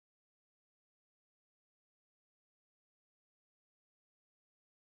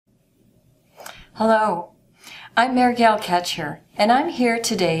Hello, I'm Mayor Gale Katchur, and I'm here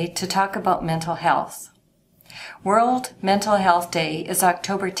today to talk about mental health. World Mental Health Day is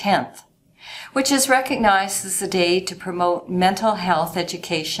October 10th, which is recognized as a day to promote mental health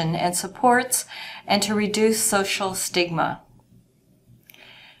education and supports and to reduce social stigma.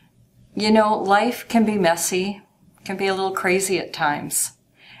 You know, life can be messy, can be a little crazy at times,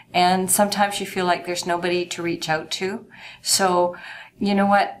 and sometimes you feel like there's nobody to reach out to. So, you know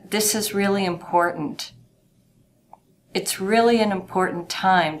what? This is really important. It's really an important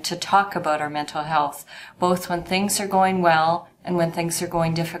time to talk about our mental health, both when things are going well and when things are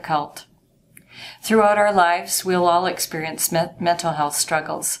going difficult. Throughout our lives, we'll all experience mental health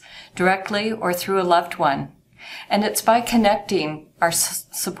struggles, directly or through a loved one. And it's by connecting our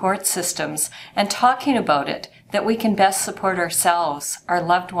support systems and talking about it that we can best support ourselves, our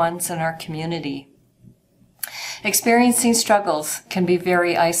loved ones, and our community. Experiencing struggles can be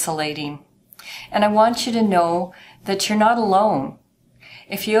very isolating, and I want you to know that you're not alone.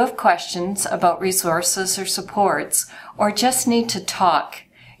 If you have questions about resources or supports, or just need to talk,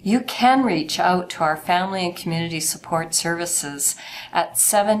 you can reach out to our Family and Community Support Services at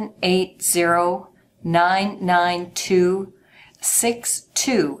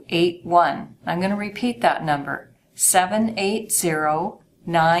 780-992-6281. I'm going to repeat that number,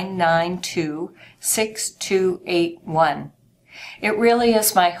 780-992-6281. It really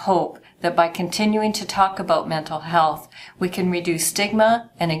is my hope that by continuing to talk about mental health, we can reduce stigma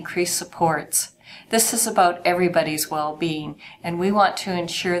and increase supports. This is about everybody's well-being, and we want to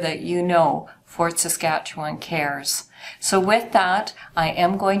ensure that you know Fort Saskatchewan cares. So with that, I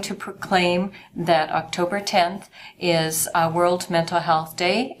am going to proclaim that October 10th is World Mental Health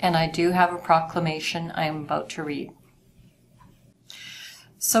Day, and I do have a proclamation I am about to read.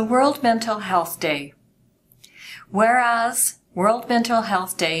 So World Mental Health Day. Whereas World Mental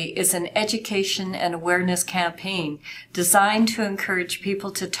Health Day is an education and awareness campaign designed to encourage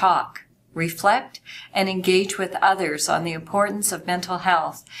people to talk, reflect, and engage with others on the importance of mental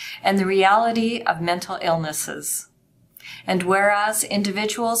health and the reality of mental illnesses. And whereas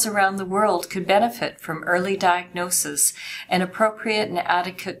individuals around the world could benefit from early diagnosis and appropriate and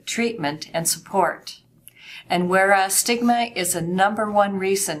adequate treatment and support. And whereas stigma is a #1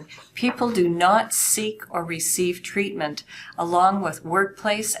 reason people do not seek or receive treatment, along with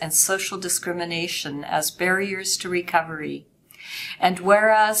workplace and social discrimination as barriers to recovery. And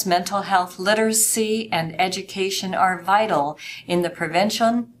whereas mental health literacy and education are vital in the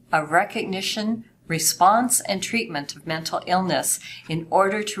prevention of recognition, response, and treatment of mental illness in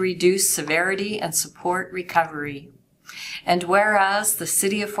order to reduce severity and support recovery. And whereas the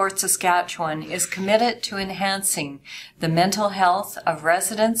City of Fort Saskatchewan is committed to enhancing the mental health of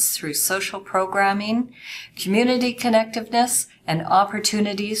residents through social programming, community connectiveness, and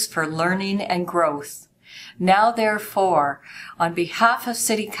opportunities for learning and growth. Now, therefore, on behalf of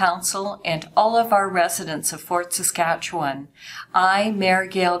City Council and all of our residents of Fort Saskatchewan, I, Mayor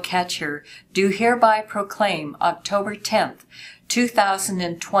Gale Katchur, do hereby proclaim October 10th,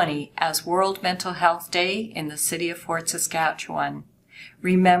 2020 as World Mental Health Day in the City of Fort Saskatchewan.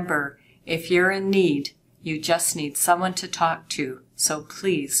 Remember, if you're in need, you just need someone to talk to, so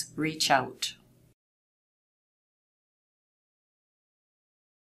please reach out.